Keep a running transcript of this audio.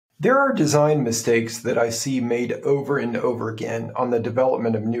There are design mistakes that I see made over and over again on the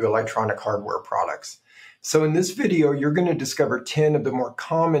development of new electronic hardware products. So in this video, you're going to discover 10 of the more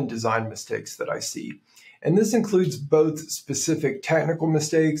common design mistakes that I see. And this includes both specific technical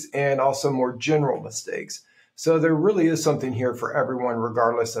mistakes and also more general mistakes. So there really is something here for everyone,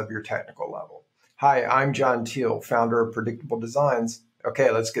 regardless of your technical level. Hi, I'm John Teal, founder of Predictable Designs.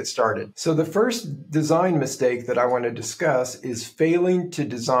 Okay, let's get started. So the first design mistake that I want to discuss is failing to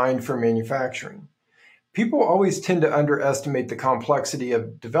design for manufacturing. People always tend to underestimate the complexity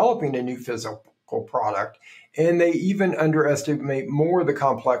of developing a new physical product, and they even underestimate more the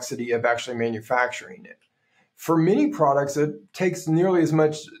complexity of actually manufacturing it. For many products, it takes nearly as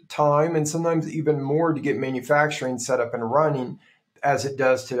much time and sometimes even more to get manufacturing set up and running as it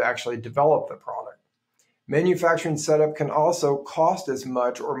does to actually develop the product. Manufacturing setup can also cost as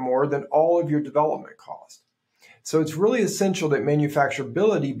much or more than all of your development cost. So it's really essential that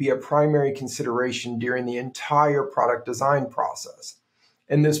manufacturability be a primary consideration during the entire product design process.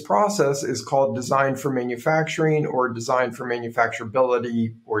 And this process is called design for manufacturing or design for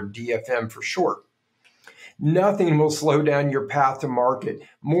manufacturability, or DFM for short. Nothing will slow down your path to market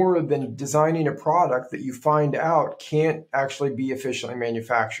more than designing a product that you find out can't actually be efficiently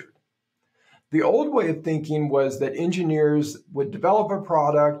manufactured. The old way of thinking was that engineers would develop a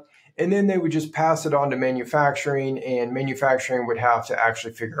product and then they would just pass it on to manufacturing, and manufacturing would have to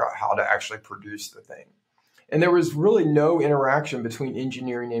actually figure out how to actually produce the thing. And there was really no interaction between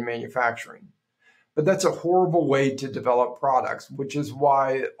engineering and manufacturing. But that's a horrible way to develop products, which is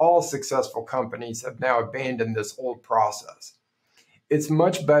why all successful companies have now abandoned this old process. It's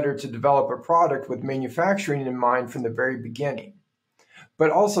much better to develop a product with manufacturing in mind from the very beginning. But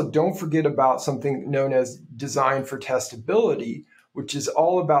also don't forget about something known as design for testability, which is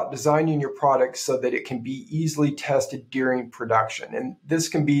all about designing your product so that it can be easily tested during production. And this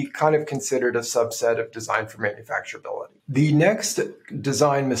can be kind of considered a subset of design for manufacturability. The next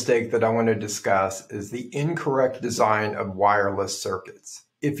design mistake that I want to discuss is the incorrect design of wireless circuits.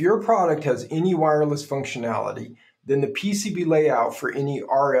 If your product has any wireless functionality, then the PCB layout for any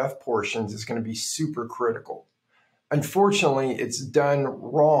RF portions is going to be super critical. Unfortunately, it's done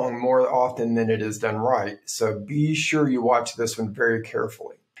wrong more often than it is done right, so be sure you watch this one very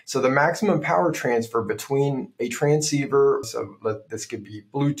carefully. So the maximum power transfer between a transceiver, so this could be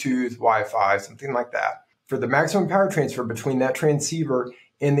Bluetooth, Wi-Fi, something like that. For the maximum power transfer between that transceiver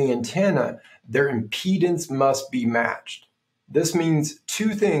and the antenna, their impedance must be matched. This means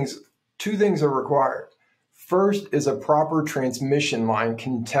two things are required. First is a proper transmission line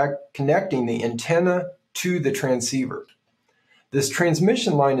connecting the antenna to the transceiver. This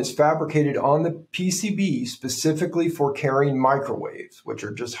transmission line is fabricated on the PCB specifically for carrying microwaves, which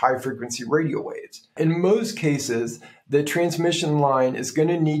are just high-frequency radio waves. In most cases, the transmission line is going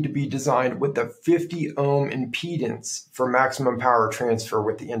to need to be designed with a 50 ohm impedance for maximum power transfer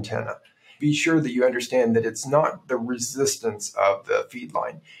with the antenna. Be sure that you understand that it's not the resistance of the feed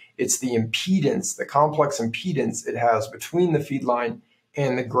line. It's the impedance, the complex impedance it has between the feed line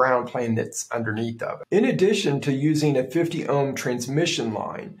and the ground plane that's underneath of it. In addition to using a 50 ohm transmission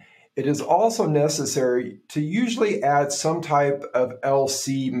line, it is also necessary to usually add some type of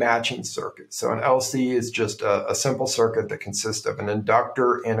LC matching circuit. So an LC is just a simple circuit that consists of an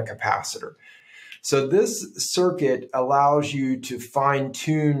inductor and a capacitor. So this circuit allows you to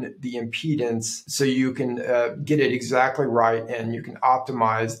fine-tune the impedance so you can get it exactly right, and you can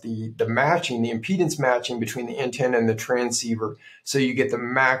optimize the matching, the impedance matching between the antenna and the transceiver so you get the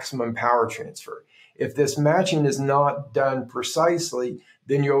maximum power transfer. If this matching is not done precisely,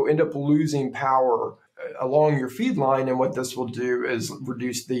 then you'll end up losing power along your feed line, and what this will do is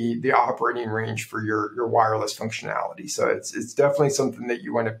reduce the operating range for your wireless functionality. So it's definitely something that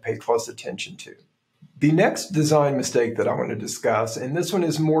you want to pay close attention to. The next design mistake that I want to discuss, and this one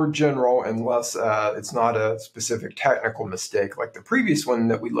is more general and less, it's not a specific technical mistake like the previous one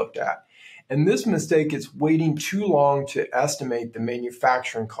that we looked at. And this mistake is waiting too long to estimate the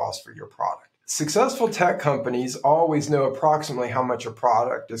manufacturing cost for your product. Successful tech companies always know approximately how much a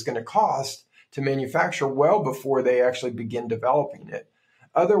product is going to cost to manufacture well before they actually begin developing it.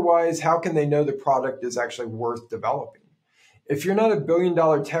 Otherwise, how can they know the product is actually worth developing? If you're not a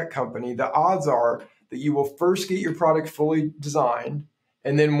billion-dollar tech company, the odds are that you will first get your product fully designed,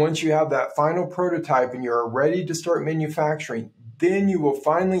 and then once you have that final prototype and you're ready to start manufacturing, then you will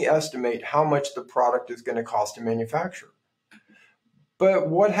finally estimate how much the product is going to cost to manufacture. But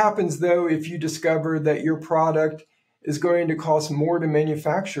what happens though if you discover that your product is going to cost more to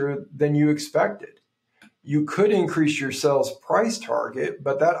manufacture than you expected? You could increase your sales price target,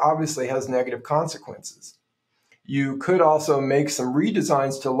 but that obviously has negative consequences. You could also make some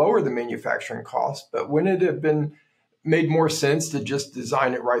redesigns to lower the manufacturing cost, but wouldn't it have been made more sense to just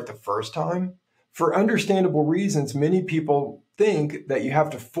design it right the first time? For understandable reasons, many people think that you have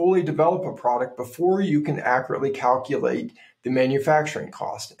to fully develop a product before you can accurately calculate the manufacturing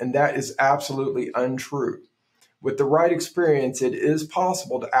cost, and that is absolutely untrue. With the right experience, it is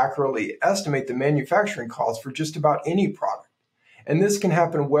possible to accurately estimate the manufacturing cost for just about any product. And this can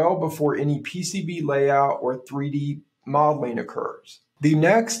happen well before any PCB layout or 3D modeling occurs. The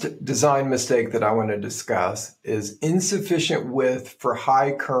next design mistake that I want to discuss is insufficient width for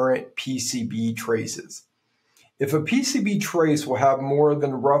high current PCB traces. If a PCB trace will have more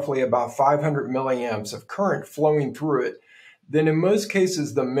than roughly about 500 milliamps of current flowing through it, then in most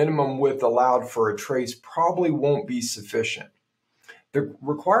cases the minimum width allowed for a trace probably won't be sufficient. The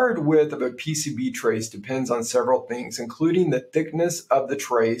required width of a PCB trace depends on several things, including the thickness of the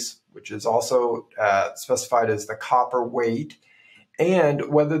trace, which is also specified as the copper weight,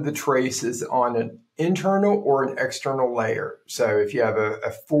 and whether the trace is on an internal or an external layer. So if you have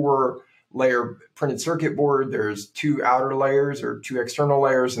a 4-layer printed circuit board, there's 2 outer layers or 2 external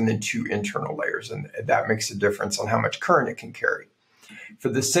layers and then 2 internal layers, and that makes a difference on how much current it can carry. For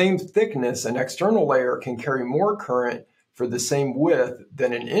the same thickness, an external layer can carry more current for the same width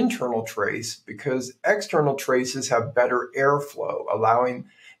than an internal trace because external traces have better airflow, allowing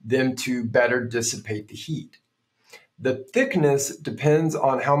them to better dissipate the heat. The thickness depends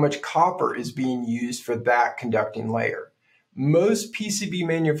on how much copper is being used for that conducting layer. Most PCB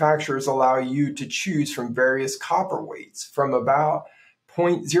manufacturers allow you to choose from various copper weights from about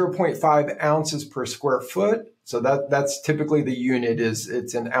 0.5 ounces per square foot. So that's typically the unit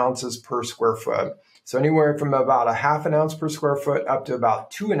it's in ounces per square foot. So anywhere from about a half an ounce per square foot up to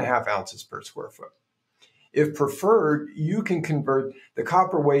about 2.5 ounces per square foot. If preferred, you can convert the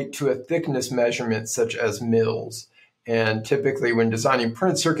copper weight to a thickness measurement such as mils. And typically when designing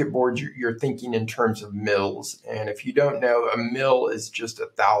printed circuit boards, you're thinking in terms of mils. And if you don't know, a mil is just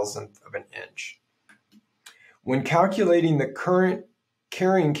 1,000th of an inch. When calculating the current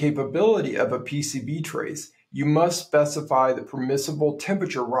carrying capability of a PCB trace, you must specify the permissible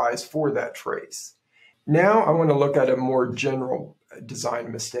temperature rise for that trace. Now I want to look at a more general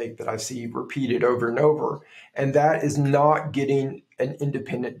design mistake that I see repeated over and over, and that is not getting an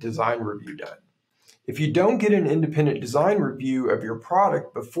independent design review done. If you don't get an independent design review of your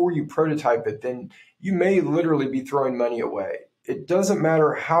product before you prototype it, then you may literally be throwing money away. It doesn't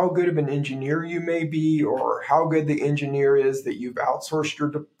matter how good of an engineer you may be or how good the engineer is that you've outsourced your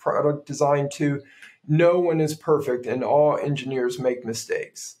product design to. No one is perfect and all engineers make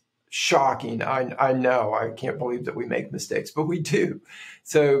mistakes. Shocking. I know. I can't believe that we make mistakes, but we do.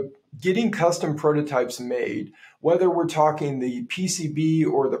 So getting custom prototypes made, whether we're talking the PCB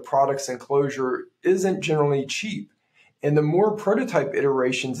or the product's enclosure, isn't generally cheap. And the more prototype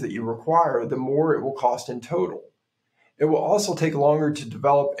iterations that you require, the more it will cost in total. It will also take longer to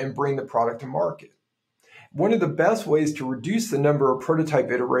develop and bring the product to market. One of the best ways to reduce the number of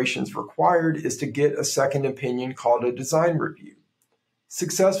prototype iterations required is to get a second opinion called a design review.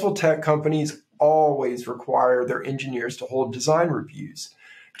 Successful tech companies always require their engineers to hold design reviews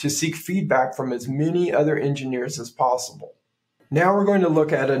to seek feedback from as many other engineers as possible. Now we're going to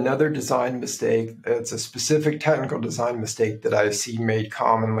look at another design mistake. It's a specific technical design mistake that I see made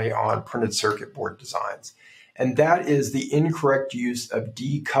commonly on printed circuit board designs, and that is the incorrect use of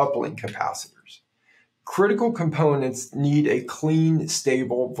decoupling capacitors. Critical components need a clean,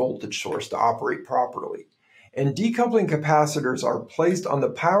 stable voltage source to operate properly. And decoupling capacitors are placed on the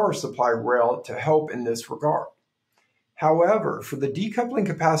power supply rail to help in this regard. However, for the decoupling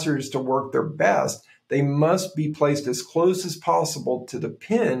capacitors to work their best, they must be placed as close as possible to the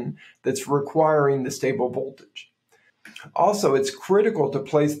pin that's requiring the stable voltage. Also, it's critical to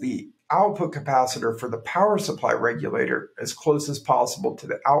place the output capacitor for the power supply regulator as close as possible to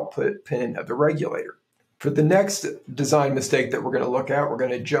the output pin of the regulator. For the next design mistake that we're going to look at, we're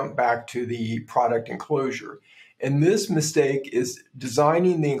going to jump back to the product enclosure. And this mistake is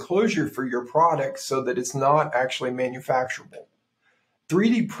designing the enclosure for your product so that it's not actually manufacturable.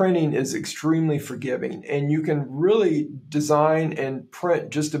 3D printing is extremely forgiving, and you can really design and print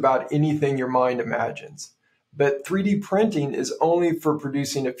just about anything your mind imagines. But 3D printing is only for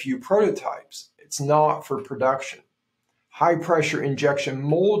producing a few prototypes. It's not for production. High-pressure injection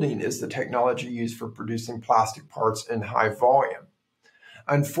molding is the technology used for producing plastic parts in high volume.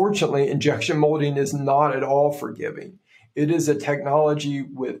 Unfortunately, injection molding is not at all forgiving. It is a technology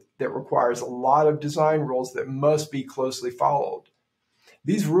that requires a lot of design rules that must be closely followed.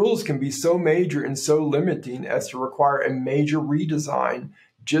 These rules can be so major and so limiting as to require a major redesign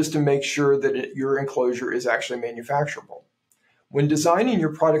just to make sure that your enclosure is actually manufacturable. When designing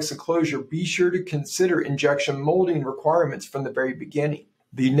your product's enclosure, be sure to consider injection molding requirements from the very beginning.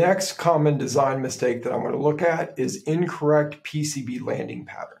 The next common design mistake that I'm going to look at is incorrect PCB landing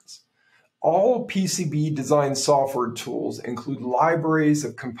patterns. All PCB design software tools include libraries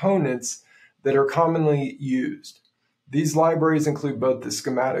of components that are commonly used. These libraries include both the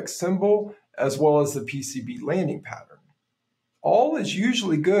schematic symbol as well as the PCB landing pattern. All is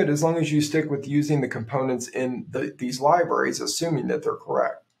usually good as long as you stick with using the components in these libraries, assuming that they're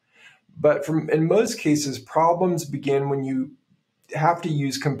correct. But in most cases, problems begin when you have to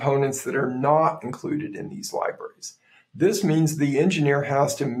use components that are not included in these libraries. This means the engineer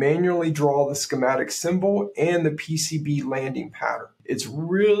has to manually draw the schematic symbol and the PCB landing pattern. It's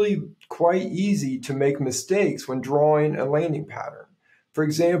really quite easy to make mistakes when drawing a landing pattern. For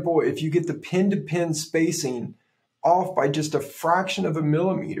example, if you get the pin-to-pin spacing off by just a fraction of a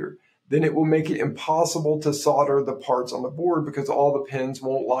millimeter, then it will make it impossible to solder the parts on the board because all the pins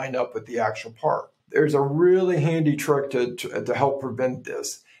won't line up with the actual part. There's a really handy trick to help prevent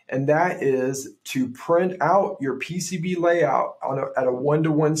this, and that is to print out your PCB layout at a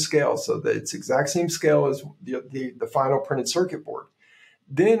 1-to-1 scale so that it's exact same scale as the final printed circuit board.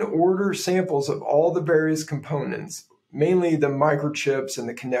 Then order samples of all the various components, mainly the microchips and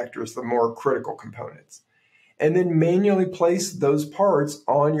the connectors, the more critical components, and then manually place those parts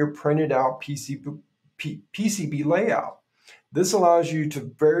on your printed out PCB layout. This allows you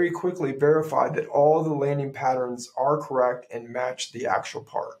to very quickly verify that all the landing patterns are correct and match the actual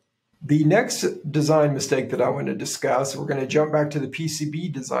part. The next design mistake that I want to discuss, we're going to jump back to the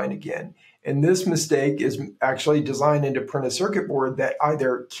PCB design again. And this mistake is actually designing to print a circuit board that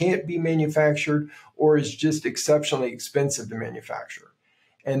either can't be manufactured or is just exceptionally expensive to manufacture.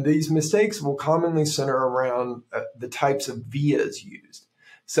 And these mistakes will commonly center around the types of vias used.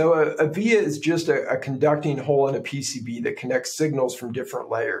 So a via is just a conducting hole in a PCB that connects signals from different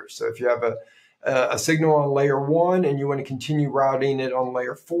layers. So if you have a signal on layer 1 and you want to continue routing it on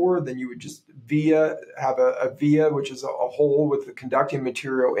layer 4, then you would just have a via, which is a hole with the conducting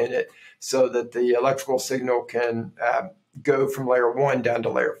material in it so that the electrical signal can go from layer 1 down to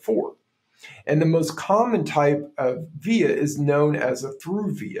layer 4. And the most common type of via is known as a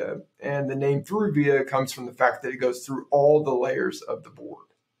through via, and the name through via comes from the fact that it goes through all the layers of the board.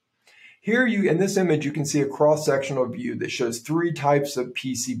 Here in this image, you can see a cross-sectional view that shows 3 types of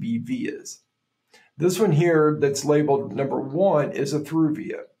PCB vias. This one here that's labeled number 1 is a through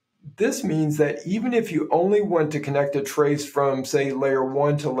via. This means that even if you only want to connect a trace from, say, layer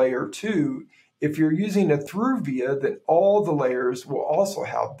 1 to layer 2, if you're using a through via, then all the layers will also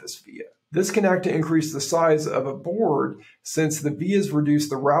have this via. This can act to increase the size of a board since the vias reduce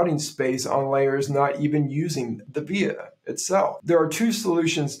the routing space on layers not even using the via itself. There are 2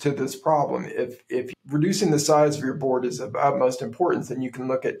 solutions to this problem. If reducing the size of your board is of utmost importance, then you can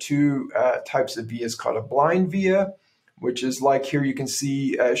look at 2 types of vias called a blind via, which is like here you can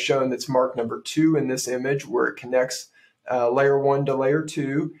see shown that's marked number 2 in this image where it connects layer 1 to layer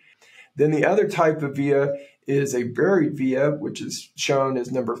 2. Then the other type of via is a buried via, which is shown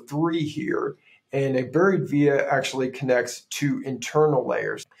as number 3 here. And a buried via actually connects 2 internal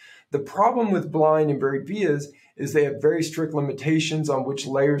layers. The problem with blind and buried vias is they have very strict limitations on which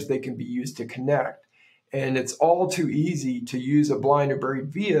layers they can be used to connect. And it's all too easy to use a blind or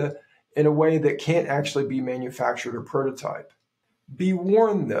buried via in a way that can't actually be manufactured or prototyped. Be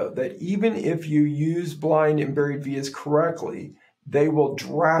warned, though, that even if you use blind and buried vias correctly, they will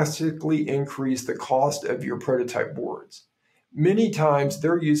drastically increase the cost of your prototype boards. Many times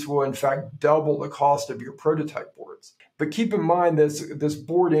their use will in fact double the cost of your prototype boards. But keep in mind this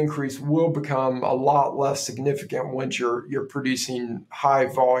board increase will become a lot less significant once you're producing high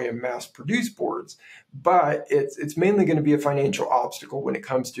volume mass produced boards. But it's mainly going to be a financial obstacle when it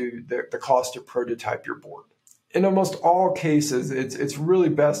comes to the cost to prototype your board. In almost all cases, it's really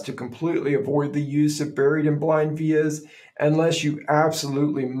best to completely avoid the use of buried and blind vias unless you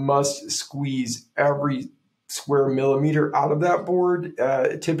absolutely must squeeze every square millimeter out of that board.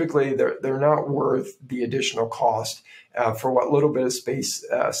 Typically, they're not worth the additional cost for what little bit of space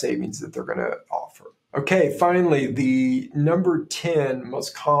savings that they're going to offer. Okay, finally, the number 10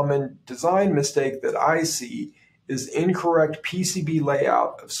 most common design mistake that I see is incorrect PCB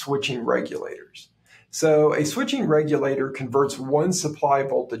layout of switching regulators. So a switching regulator converts one supply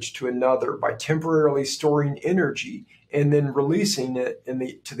voltage to another by temporarily storing energy and then releasing it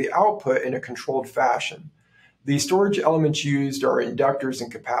to the output in a controlled fashion. The storage elements used are inductors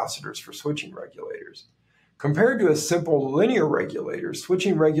and capacitors for switching regulators. Compared to a simple linear regulator,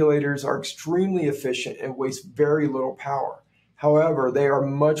 switching regulators are extremely efficient and waste very little power. However, they are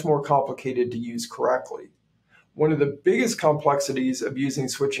much more complicated to use correctly. One of the biggest complexities of using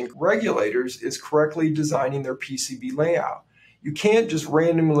switching regulators is correctly designing their PCB layout. You can't just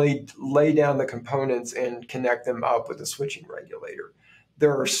randomly lay down the components and connect them up with a switching regulator.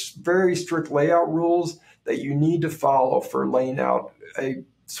 There are very strict layout rules that you need to follow for laying out a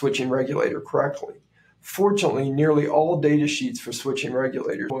switching regulator correctly. Fortunately, nearly all data sheets for switching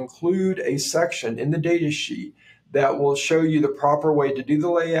regulators will include a section in the data sheet that will show you the proper way to do the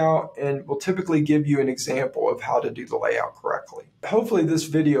layout and will typically give you an example of how to do the layout correctly. Hopefully this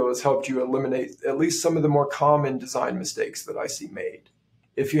video has helped you eliminate at least some of the more common design mistakes that I see made.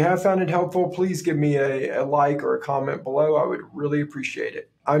 If you have found it helpful, please give me a like or a comment below. I would really appreciate it.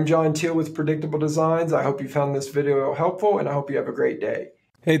 I'm John Teal with Predictable Designs. I hope you found this video helpful and I hope you have a great day.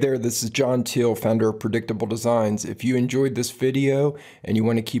 Hey there, this is John Teal, founder of Predictable Designs. If you enjoyed this video and you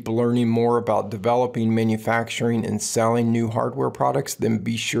want to keep learning more about developing, manufacturing, and selling new hardware products, then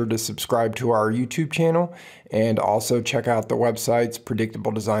be sure to subscribe to our YouTube channel and also check out the websites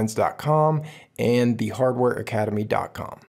predictabledesigns.com and thehardwareacademy.com.